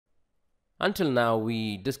Until now,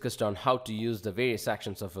 we discussed on how to use the various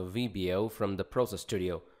actions of a VBO from the Process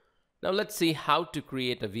Studio. Now let's see how to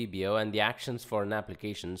create a VBO and the actions for an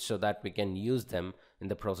application so that we can use them in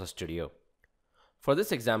the Process Studio. For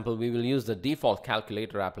this example, we will use the default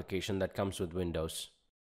calculator application that comes with Windows.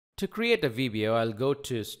 To create a VBO, I'll go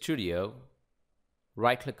to Studio,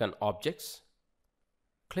 right-click on Objects,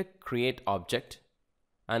 click Create Object,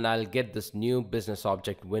 and I'll get this new business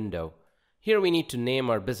object window. Here we need to name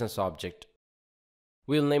our business object.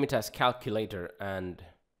 We'll name it as calculator and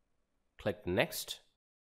click Next.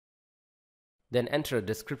 Then enter a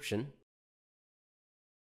description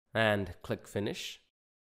and click Finish.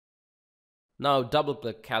 Now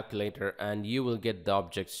double-click calculator and you will get the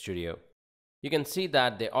Object Studio. You can see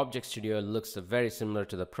that the Object Studio looks very similar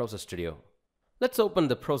to the Process Studio. Let's open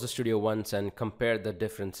the Process Studio once and compare the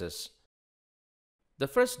differences. The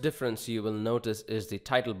first difference you will notice is the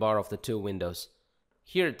title bar of the two windows.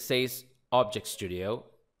 Here it says Object Studio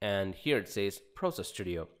and here it says Process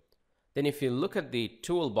Studio. Then if you look at the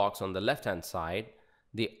toolbox on the left hand side,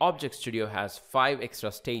 the Object Studio has 5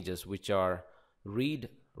 extra stages which are Read,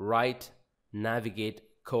 Write, Navigate,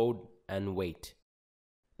 Code and Wait.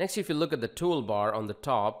 Next, if you look at the toolbar on the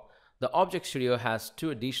top, the Object Studio has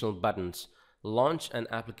 2 additional buttons, Launch and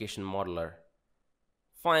Application Modeler.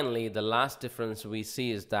 Finally, the last difference we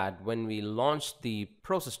see is that when we launched the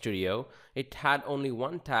Process Studio, it had only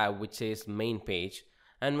one tab which says Main Page,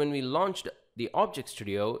 and when we launched the Object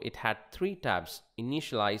Studio, it had 3 tabs,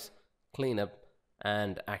 Initialize, Cleanup,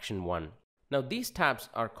 and Action 1. Now these tabs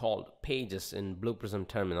are called pages in Blue Prism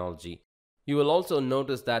terminology. You will also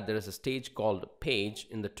notice that there is a stage called Page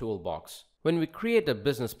in the toolbox. When we create a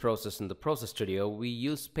business process in the Process Studio, we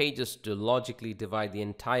use pages to logically divide the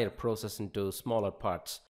entire process into smaller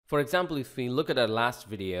parts. For example, if we look at our last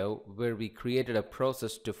video where we created a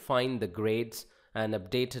process to find the grades and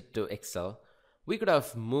update it to Excel, we could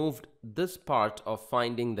have moved this part of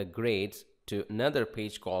finding the grades to another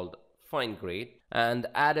page called Find Grade and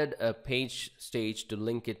added a page stage to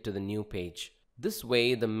link it to the new page. This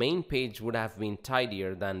way, the main page would have been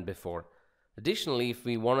tidier than before. Additionally, if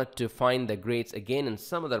we wanted to find the grades again in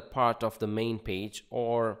some other part of the main page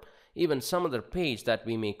or even some other page that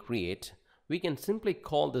we may create, we can simply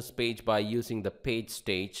call this page by using the page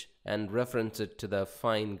stage and reference it to the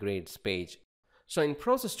Find Grades page. So in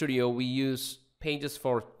Process Studio, we use pages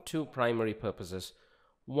for 2 primary purposes.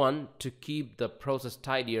 1, to keep the process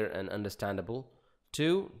tidier and understandable.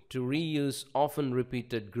 2, to reuse often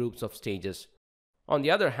repeated groups of stages. On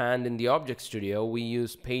the other hand, in the Object Studio, we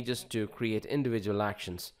use pages to create individual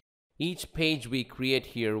actions. Each page we create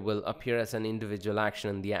here will appear as an individual action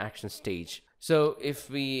in the action stage. So if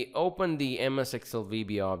we open the MS Excel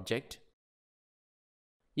VBO object,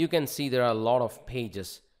 you can see there are a lot of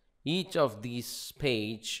pages. Each of these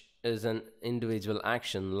pages is an individual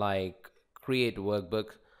action like Create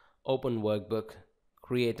Workbook, Open Workbook,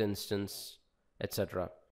 Create Instance,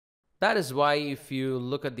 etc. That is why if you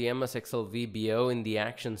look at the MS Excel VBO in the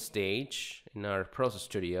action stage in our Process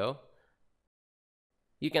Studio,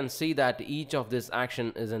 you can see that each of this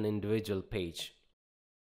action is an individual page.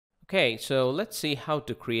 Okay, so let's see how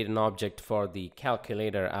to create an object for the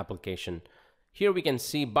calculator application. Here we can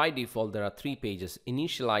see by default there are 3 pages,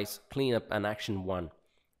 Initialize, Cleanup and Action 1.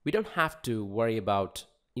 We don't have to worry about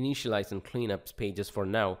Initialize and Cleanup pages for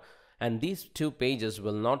now, and these 2 pages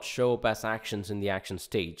will not show up as actions in the action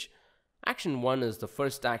stage. Action 1 is the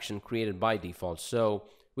first action created by default, so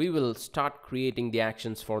we will start creating the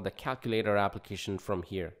actions for the calculator application from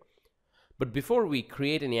here. But before we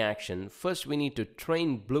create any action, first we need to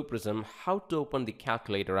train Blue Prism how to open the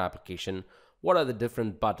calculator application, what are the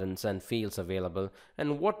different buttons and fields available,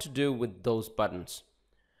 and what to do with those buttons.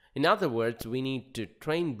 In other words, we need to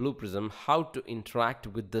train Blue Prism how to interact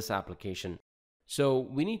with this application. So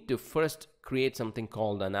we need to first create something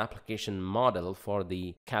called an application model for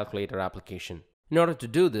the calculator application. In order to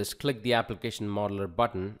do this, click the application modeler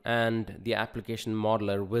button and the application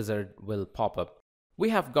modeler wizard will pop up. We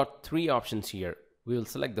have got 3 options here. We will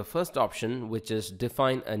select the first option, which is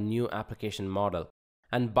define a new application model.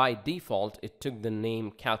 And by default, it took the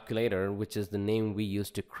name calculator, which is the name we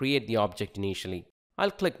used to create the object initially.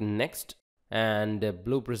 I'll click Next and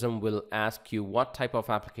Blue Prism will ask you what type of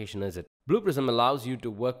application is it. Blue Prism allows you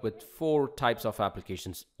to work with 4 types of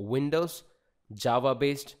applications: Windows,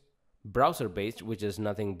 Java-based, browser-based, which is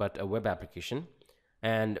nothing but a web application,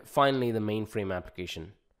 and finally the mainframe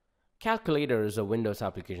application. Calculator is a Windows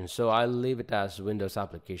application, so I'll leave it as Windows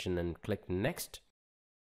application and click Next.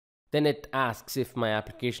 Then it asks if my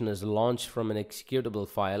application is launched from an executable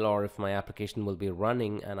file or if my application will be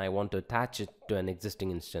running and I want to attach it to an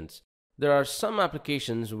existing instance. There are some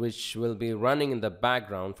applications which will be running in the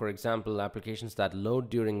background, for example, applications that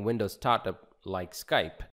load during Windows startup like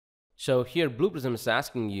Skype. So here Blue Prism is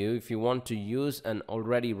asking you if you want to use an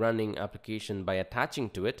already running application by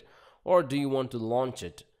attaching to it, or do you want to launch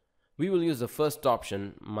it? We will use the first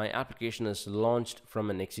option. My application is launched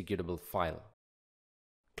from an executable file.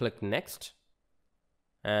 Click Next.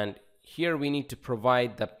 And here we need to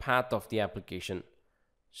provide the path of the application.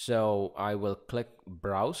 So I will click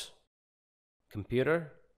Browse,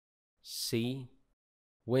 Computer, C,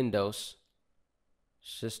 Windows,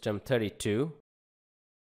 System 32,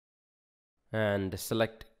 and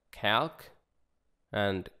select Calc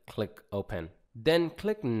and click Open. Then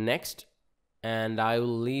click Next, and I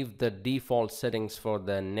will leave the default settings for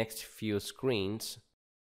the next few screens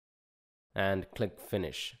and click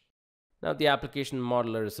Finish. Now the application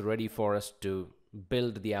modeler is ready for us to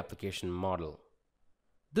build the application model.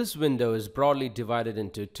 This window is broadly divided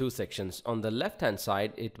into two sections. On the left hand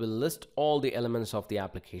side, it will list all the elements of the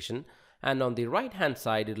application, and on the right hand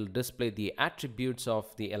side, it will display the attributes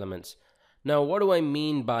of the elements. Now, what do I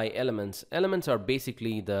mean by elements? Elements are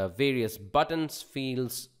basically the various buttons,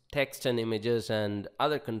 fields, text and images, and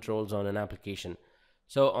other controls on an application.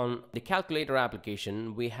 So on the calculator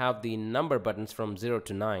application, we have the number buttons from 0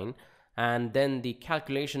 to 9, and then the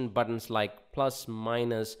calculation buttons like plus,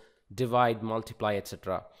 minus, divide, multiply,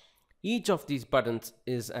 etc. Each of these buttons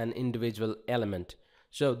is an individual element.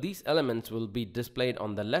 So these elements will be displayed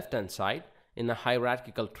on the left hand side in a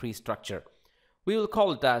hierarchical tree structure. We will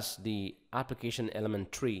call it as the application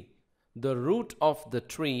element tree. The root of the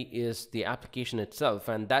tree is the application itself,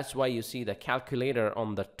 and that's why you see the calculator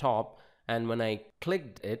on the top, and when I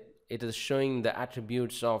clicked it, it is showing the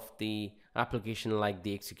attributes of the application like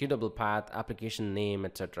the executable path, application name,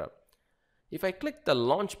 etc. If I click the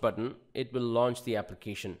launch button, it will launch the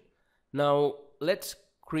application. Now let's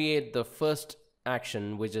create the first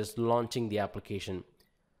action, which is launching the application.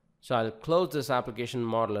 So I'll close this application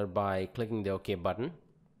modeler by clicking the OK button.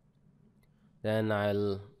 Then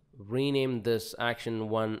I'll rename this action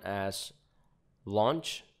 1 as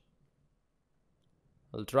launch.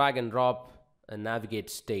 I'll drag and drop a navigate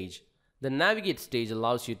stage. The navigate stage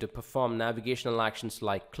allows you to perform navigational actions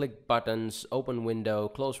like click buttons, open window,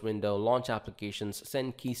 close window, launch applications,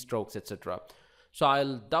 send keystrokes, etc. So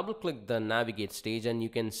I'll double click the navigate stage, and you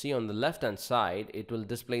can see on the left hand side it will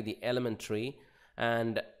display the element tree,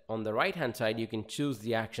 and on the right hand side you can choose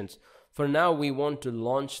the actions. For now we want to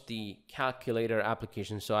launch the calculator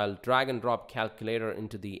application, so I'll drag and drop calculator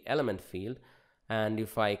into the element field, and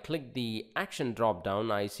if I click the action drop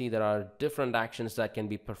down, I see there are different actions that can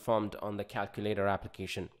be performed on the calculator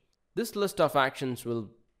application. This list of actions will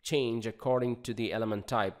change according to the element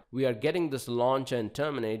type. We are getting this launch and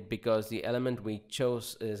terminate because the element we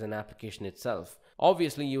chose is an application itself.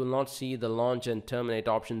 Obviously, you will not see the launch and terminate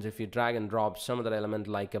options if you drag and drop some other element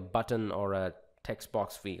like a button or a text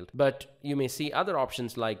box field, but you may see other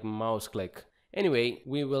options like mouse click. Anyway,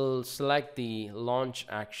 we will select the launch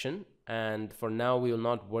action, and for now we will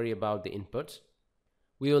not worry about the inputs.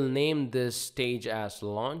 We will name this stage as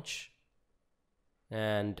launch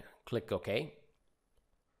and click OK.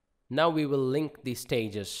 Now we will link the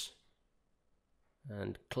stages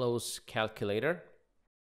and close calculator,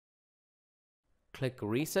 click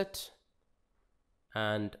reset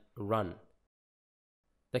and run.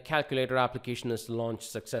 The calculator application is launched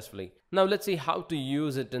successfully. Now let's see how to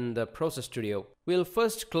use it in the Process Studio. We'll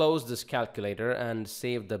first close this calculator and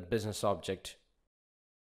save the business object.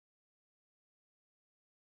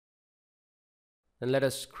 Then let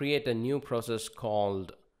us create a new process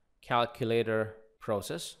called calculator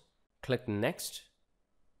process. Click Next.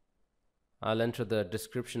 I'll enter the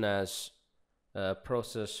description as a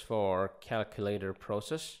process for calculator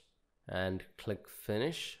process and click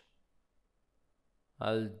Finish.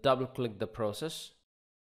 I'll double click the process,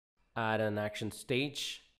 add an action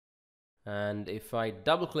stage, and if I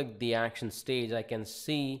double click the action stage, I can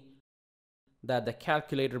see that the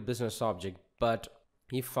calculator business object, but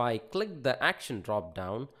if I click the action drop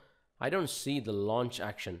down, I don't see the launch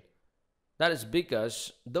action. That is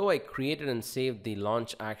because though I created and saved the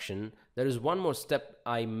launch action, there is one more step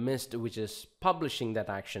I missed, which is publishing that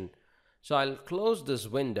action. So I'll close this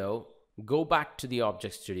window, go back to the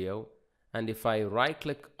Object Studio, and if I right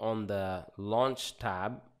click on the launch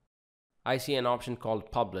tab, I see an option called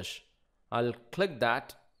publish. I'll click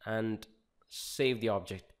that and save the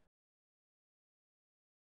object.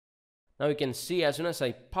 Now you can see as soon as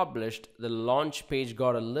I published, the launch page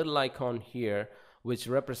got a little icon here which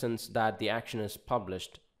represents that the action is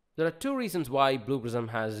published. There are two reasons why Blue Prism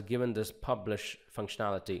has given this publish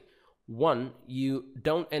functionality. 1, you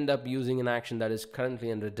don't end up using an action that is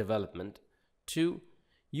currently under development. 2,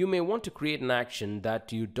 you may want to create an action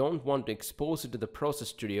that you don't want to expose it to the Process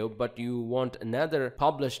Studio, but you want another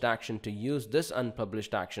published action to use this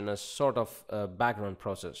unpublished action as sort of a background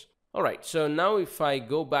process. Alright, so now if I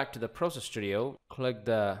go back to the Process Studio, click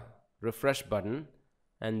the refresh button,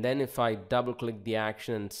 and then if I double click the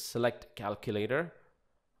action and select calculator,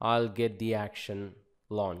 I'll get the action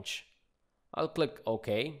launch. I'll click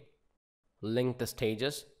OK, link the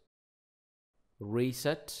stages,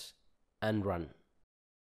 reset, and run.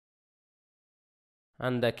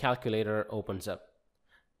 And the calculator opens up.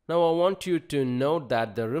 Now I want you to note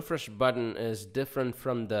that the refresh button is different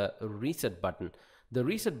from the reset button. The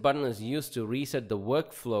reset button is used to reset the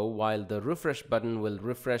workflow, while the refresh button will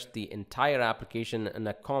refresh the entire application and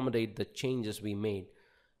accommodate the changes we made.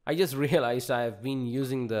 I just realized I've been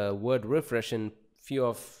using the word refresh in few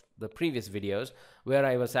of the previous videos where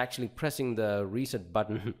I was actually pressing the reset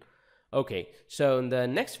button. Okay, so in the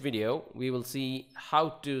next video, we will see how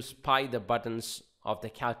to spy the buttons of the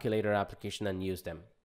calculator application and use them.